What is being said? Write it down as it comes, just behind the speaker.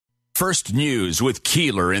First News with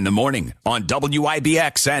Keeler in the morning on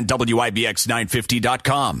WIBX and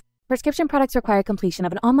WIBX950.com. Prescription products require completion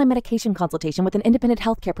of an online medication consultation with an independent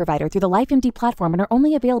healthcare provider through the LifeMD platform and are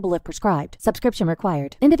only available if prescribed. Subscription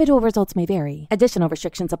required. Individual results may vary. Additional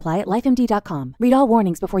restrictions apply at lifemd.com. Read all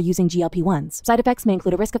warnings before using GLP-1s. Side effects may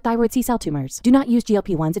include a risk of thyroid C-cell tumors. Do not use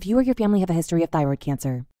GLP-1s if you or your family have a history of thyroid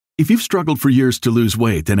cancer. If you've struggled for years to lose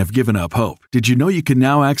weight and have given up hope, did you know you can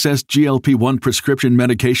now access GLP-1 prescription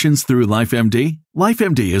medications through LifeMD?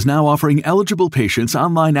 LifeMD is now offering eligible patients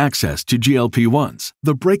online access to GLP-1s,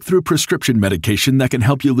 the breakthrough prescription medication that can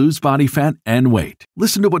help you lose body fat and weight.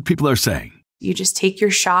 Listen to what people are saying. You just take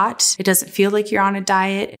your shot. It doesn't feel like you're on a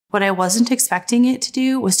diet. What I wasn't expecting it to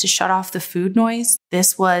do was to shut off the food noise.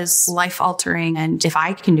 This was life-altering, and if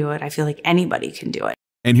I can do it, I feel like anybody can do it.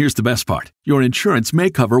 And here's the best part. Your insurance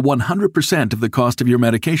may cover 100% of the cost of your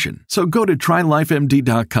medication. So go to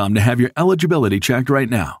trylifemd.com to have your eligibility checked right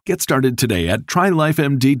now. Get started today at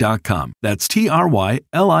trylifemd.com. That's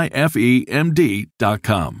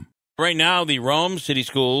trylifemd.com. Right now, the Rome City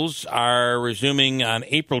Schools are resuming on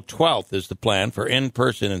April 12th is the plan for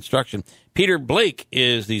in-person instruction. Peter Blake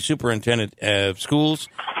is the superintendent of schools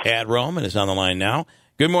at Rome and is on the line now.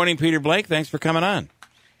 Good morning, Peter Blake. Thanks for coming on.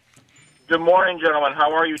 Good morning, gentlemen.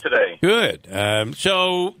 How are you today? Good.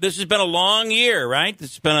 So this has been a long year, right?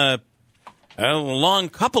 It's been a long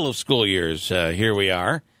couple of school years. Here we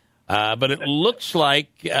are. But it looks like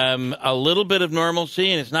a little bit of normalcy,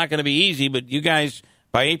 and it's not going to be easy. But you guys,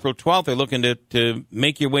 by April 12th, are looking to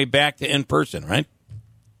make your way back to in-person, right?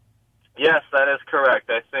 Yes, that is correct.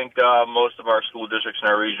 I think most of our school districts in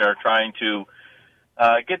our region are trying to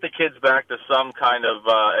get the kids back to some kind of,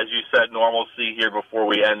 as you said, normalcy here before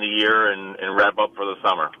we end the year and wrap up for the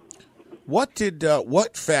summer. What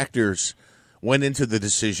factors went into the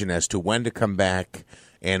decision as to when to come back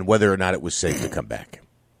and whether or not it was safe to come back?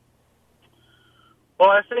 Well,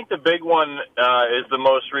 I think the big one is the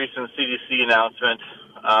most recent CDC announcement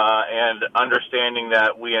and understanding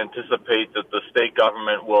that we anticipate that the state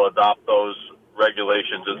government will adopt those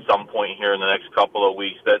regulations at some point here in the next couple of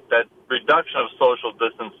weeks. That reduction of social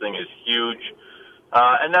distancing is huge.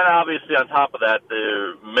 And then obviously on top of that,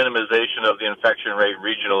 the minimization of the infection rate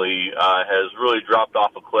regionally has really dropped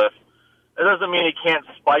off a cliff. It doesn't mean it can't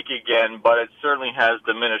spike again, but it certainly has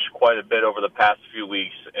diminished quite a bit over the past few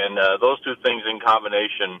weeks. And those two things in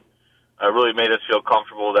combination really made us feel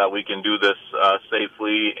comfortable that we can do this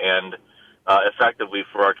safely and effectively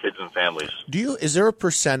for our kids and families. Is there a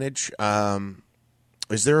percentage?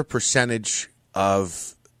 Is there a percentage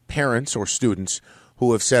of parents or students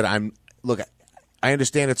who have said, I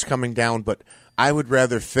understand it's coming down, but I would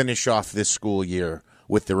rather finish off this school year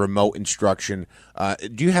with the remote instruction?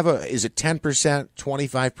 Do you have is it 10%,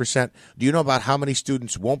 25%? Do you know about how many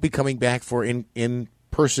students won't be coming back for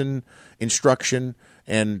in-person instruction?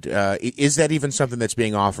 And is that even something that's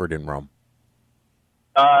being offered in Rome?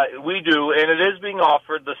 We do, and it is being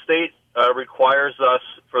offered. The state requires us,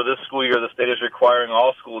 for this school year, the state is requiring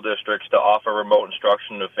all school districts to offer remote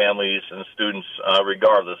instruction to families and students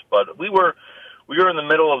regardless. But we were in the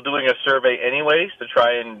middle of doing a survey anyways to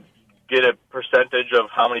try and get a percentage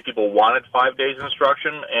of how many people wanted 5 days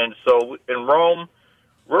instruction. And so in Rome,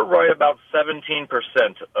 we're right about 17%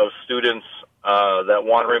 of students that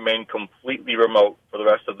want to remain completely remote for the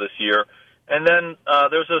rest of this year. And then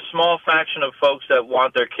there's a small fraction of folks that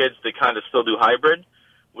want their kids to kind of still do hybrid,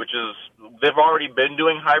 which is they've already been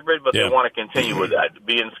doing hybrid, but they want to continue with that,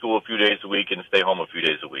 be in school a few days a week and stay home a few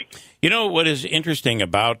days a week. You know, what is interesting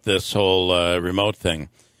about this whole remote thing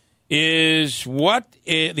is what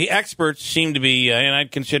the experts seem to be, and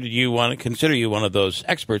I'd consider you one of those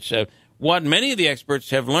experts. What many of the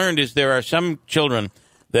experts have learned is there are some children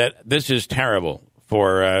that this is terrible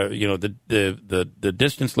for. The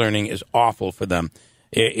distance learning is awful for them.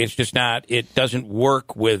 It's just not. It doesn't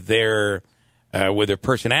work with their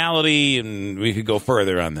personality, and we could go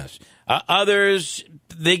further on this. Others,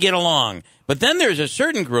 they get along, but then there's a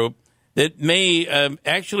certain group that may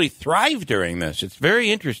actually thrive during this. It's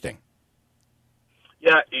very interesting.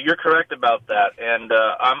 Yeah, you're correct about that, and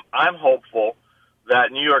I'm hopeful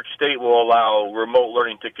that New York State will allow remote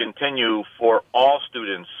learning to continue for all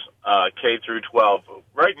students, K through 12.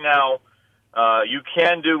 Right now, you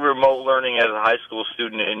can do remote learning as a high school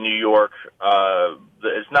student in New York.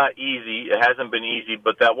 It's not easy. It hasn't been easy,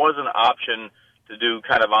 but that was an option to do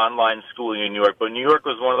kind of online schooling in New York. But New York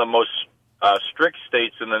was one of the most strict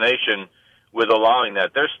states in the nation with allowing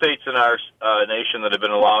that. There's states in our nation that have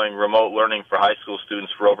been allowing remote learning for high school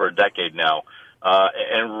students for over a decade now.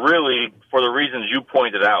 And really, for the reasons you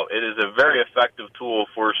pointed out, it is a very effective tool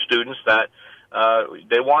for students that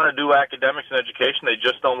they want to do academics and education. They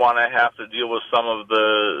just don't want to have to deal with some of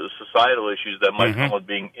the societal issues that might come with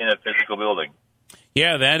being in a physical building.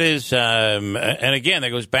 Yeah, that is, and again, that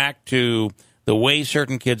goes back to the way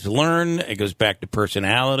certain kids learn. It goes back to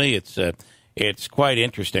personality. It's quite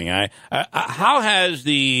interesting. How has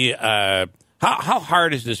how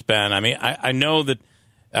hard has this been? I mean, I know that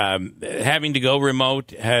having to go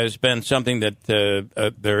remote has been something that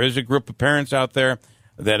there is a group of parents out there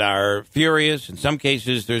that are furious. In some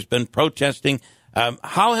cases, there's been protesting.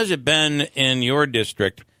 How has it been in your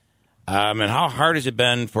district, and how hard has it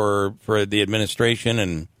been for the administration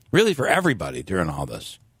and really for everybody during all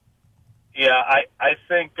this? Yeah, I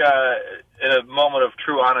think in a moment of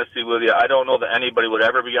true honesty with you, I don't know that anybody would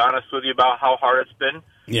ever be honest with you about how hard it's been.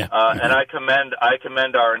 Yeah, and I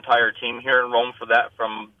commend our entire team here in Rome for that,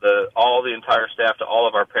 from all the entire staff to all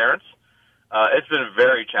of our parents. It's been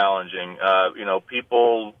very challenging.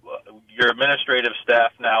 People, your administrative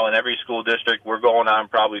staff now in every school district, we're going on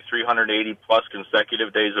probably 380 plus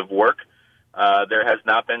consecutive days of work. There has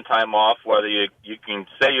not been time off, whether you can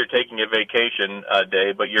say you're taking a vacation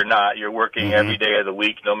day, but you're not. You're working every day of the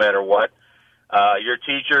week, no matter what. Your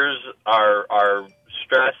teachers are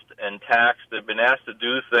stressed and taxed. They've been asked to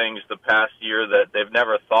do things the past year that they've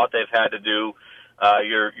never thought they've had to do.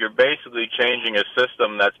 You're basically changing a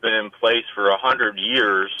system that's been in place for 100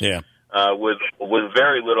 years. Yeah. With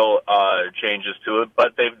very little changes to it,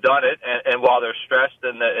 but they've done it, and while they're stressed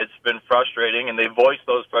and it's been frustrating, and they voice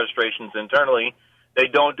those frustrations internally, they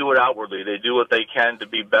don't do it outwardly. They do what they can to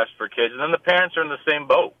be best for kids, and then the parents are in the same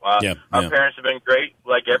boat. Our parents have been great.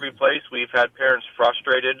 Like every place, we've had parents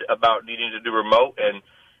frustrated about needing to do remote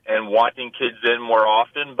and wanting kids in more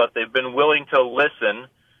often, but they've been willing to listen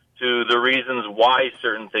to the reasons why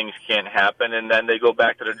certain things can't happen, and then they go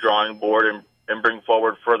back to the drawing board and bring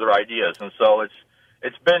forward further ideas. And so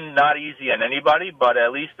it's been not easy on anybody, but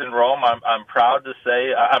at least in Rome, I'm proud to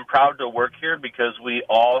say I'm proud to work here because we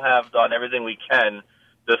all have done everything we can,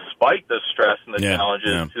 despite the stress and the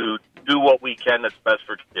challenges, to do what we can that's best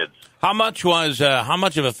for kids. How much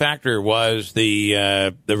of a factor was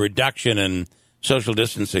the reduction in social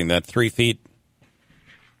distancing, that 3 feet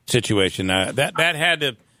situation? That had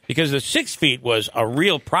to, because the 6 feet was a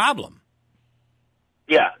real problem.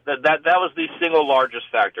 Yeah, that was the single largest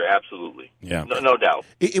factor, absolutely. Yeah. No doubt.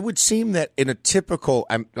 It would seem that in a typical,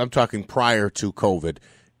 I'm talking prior to COVID,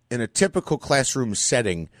 in a typical classroom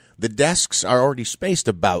setting, the desks are already spaced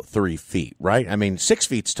about 3 feet, right? I mean, 6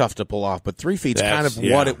 feet's tough to pull off, but 3 feet's kind of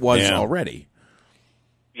what it was already.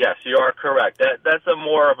 Yes, you are correct. That's a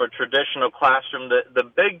more of a traditional classroom. The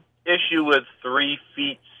big issue with 3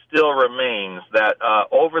 feet still remains that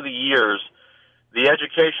over the years, the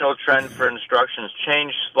educational trend for instruction has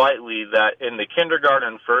changed slightly, that in the kindergarten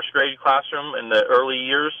and first grade classroom in the early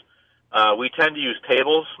years, we tend to use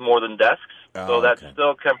tables more than desks. So that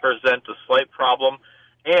still can present a slight problem.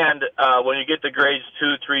 And when you get to grades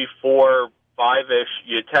 2, 3, 4, 5-ish,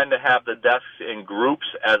 you tend to have the desks in groups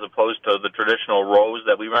as opposed to the traditional rows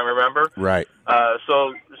that we remember. Right.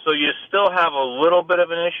 So you still have a little bit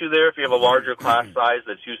of an issue there if you have a larger class size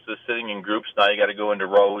that's used to sitting in groups. Now you got to go into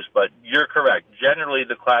rows, but you're correct. Generally,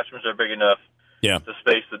 the classrooms are big enough to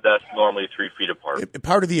space the desks normally 3 feet apart.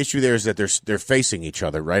 Part of the issue there is that they're facing each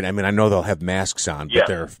other, right? I mean, I know they'll have masks on, but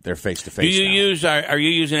they're face to face. Are you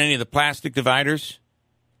using any of the plastic dividers?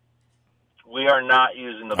 We are not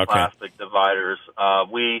using the plastic dividers.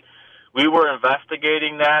 We were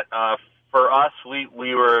investigating that. For us,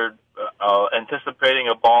 we were anticipating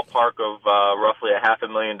a ballpark of roughly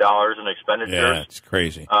 $500,000 in expenditures. Yeah, it's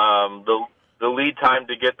crazy. The lead time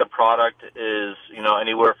to get the product is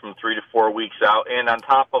anywhere from 3 to 4 weeks out, and on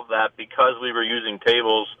top of that, because we were using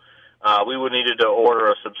tables, we would needed to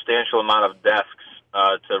order a substantial amount of desks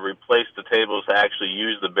to replace the tables to actually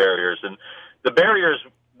use the barriers, and the barriers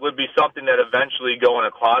would be something that eventually go in a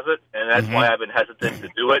closet, and that's why I've been hesitant to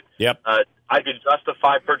do it. Yep. I could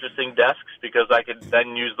justify purchasing desks because I could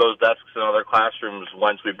then use those desks in other classrooms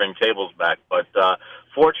once we bring tables back. But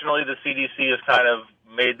fortunately, the CDC has kind of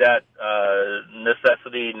made that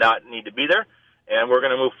necessity not need to be there, and we're going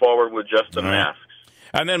to move forward with just the masks.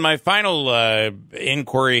 And then my final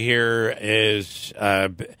inquiry here is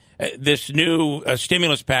this new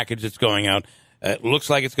stimulus package that's going out. It looks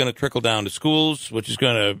like it's going to trickle down to schools, which is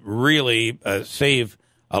going to really save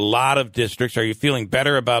a lot of districts. Are you feeling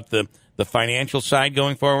better about the financial side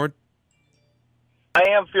going forward? I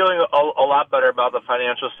am feeling a lot better about the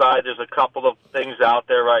financial side. There's a couple of things out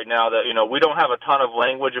there right now that, we don't have a ton of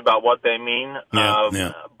language about what they mean.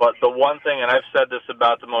 But the one thing, and I've said this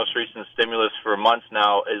about the most recent stimulus for months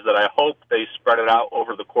now, is that I hope they spread it out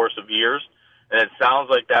over the course of years. and it sounds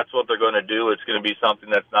like that's what they're going to do. It's going to be something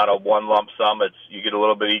that's not a one lump sum. It's you get a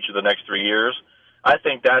little bit each of the next 3 years. I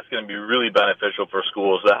think that's going to be really beneficial for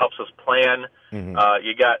schools. That helps us plan.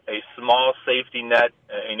 You got a small safety net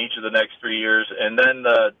in each of the next 3 years, and then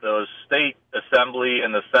the state assembly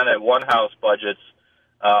and the Senate one-house budgets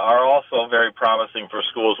are also very promising for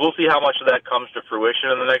schools. We'll see how much of that comes to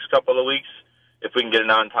fruition in the next couple of weeks if we can get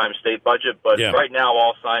an on-time state budget. But right now,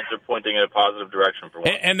 all signs are pointing in a positive direction for one.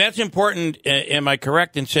 And that's important. Am I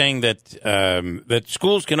correct in saying that that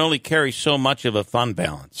schools can only carry so much of a fund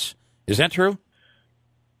balance? Is that true?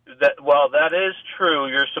 That is true.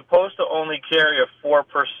 You're supposed to only carry a 4%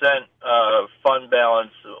 fund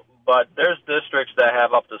balance, but there's districts that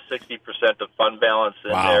have up to 60% of fund balance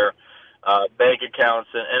in their bank accounts.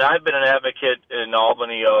 And I've been an advocate in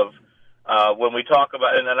Albany of when we talk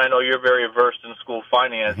about, and I know you're very versed in school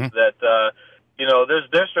finance, that there's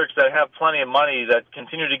districts that have plenty of money that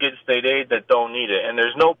continue to get state aid that don't need it, and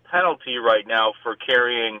there's no penalty right now for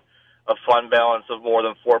carrying a fund balance of more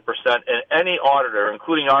than 4%. And any auditor,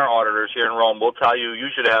 including our auditors here in Rome, will tell you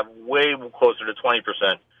should have way closer to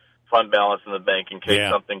 20% fund balance in the bank in case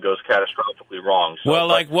something goes catastrophically wrong. So,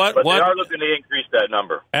 what they are looking to increase that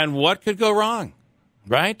number. And what could go wrong?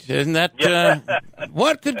 Right? Isn't that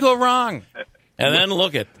what could go wrong? And then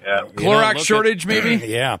look at Clorox shortage, maybe.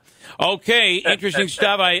 Yeah. Okay. Interesting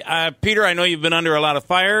stuff. Peter, I know you've been under a lot of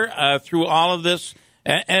fire through all of this.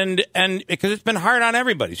 And because it's been hard on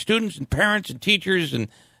everybody, students and parents and teachers and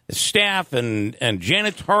staff and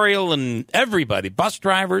janitorial and everybody, bus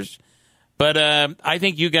drivers. But I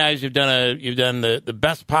think you guys have done the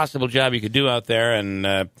best possible job you could do out there,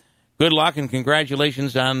 and good luck and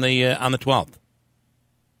congratulations on the 12th.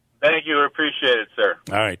 Thank you, appreciate it, sir.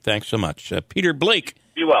 All right, thanks so much, Peter Blake.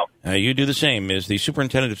 Be well. You do the same as the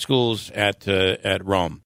superintendent of schools at Rome.